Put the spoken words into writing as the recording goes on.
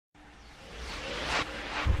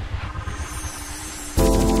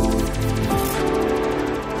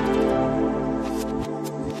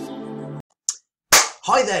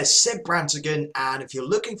Hi there, Seb Brantigan, and if you're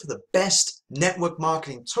looking for the best network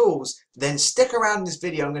marketing tools, then stick around in this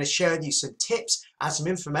video. I'm going to share with you some tips and some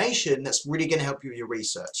information that's really going to help you with your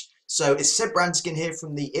research. So it's Seb Brantigan here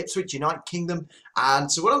from the Ipswich, United Kingdom, and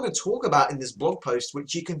so what I'm going to talk about in this blog post,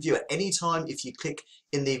 which you can view at any time if you click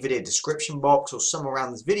in the video description box or somewhere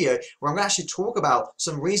around this video, where I'm going to actually talk about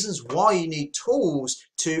some reasons why you need tools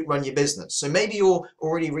to run your business. So maybe you're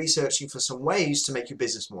already researching for some ways to make your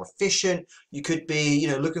business more efficient. You could be,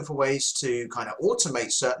 looking for ways to kind of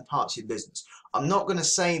automate certain parts of your business. I'm not going to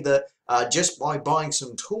say that just by buying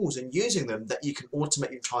some tools and using them that you can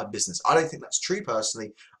automate your entire business. I don't think that's true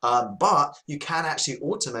personally, but you can actually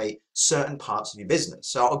automate certain parts of your business.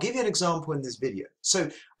 So I'll give you an example in this video. So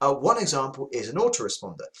one example is an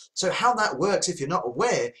autoresponder. So how that works, if you're not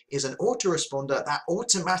aware, is an autoresponder that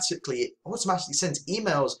automatically sends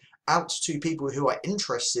emails out to people who are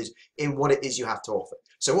interested in what it is you have to offer.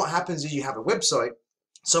 So what happens is you have a website,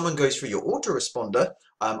 someone goes through your autoresponder.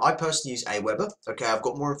 I personally use Aweber. Okay, I've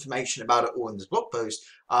got more information about it all in this blog post.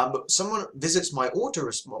 But someone visits my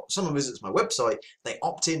website, they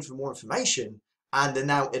opt in for more information, and they're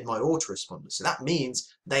now in my autoresponder. So that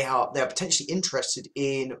means they are potentially interested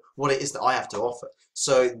in what it is that I have to offer.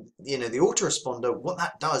 So the autoresponder, what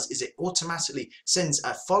that does is it automatically sends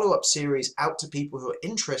a follow-up series out to people who are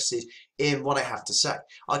interested in what I have to say.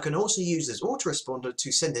 I can also use this autoresponder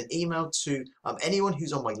to send an email to anyone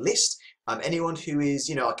who's on my list. Anyone who is,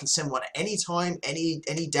 I can send one at any time, any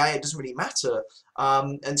day, it doesn't really matter.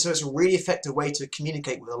 And so it's a really effective way to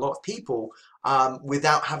communicate with a lot of people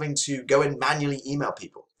without having to go and manually email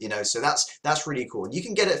people. So that's really cool. And you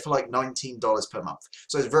can get it for like $19 per month.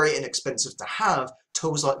 So it's very inexpensive to have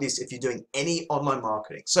tools like this if you're doing any online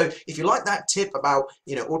marketing. So if you like that tip about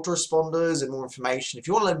autoresponders and more information, if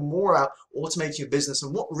you want to learn more about automating your business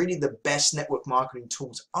and what really the best network marketing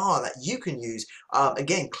tools are that you can use,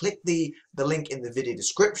 again, click the link in the video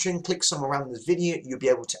description, click somewhere around this video, you'll be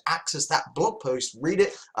able to access that blog post, read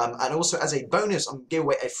it, and also as a bonus, I'm giving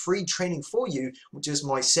away a free training for you, which is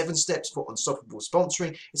my 7 steps for unstoppable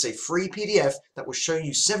sponsoring. It's a free PDF that will show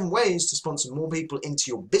you 7 ways to sponsor more people into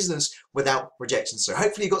your business without rejection. So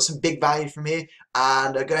hopefully you got some big value from here,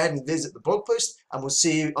 and go ahead and visit the blog post, and we'll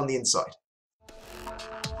see you on the inside.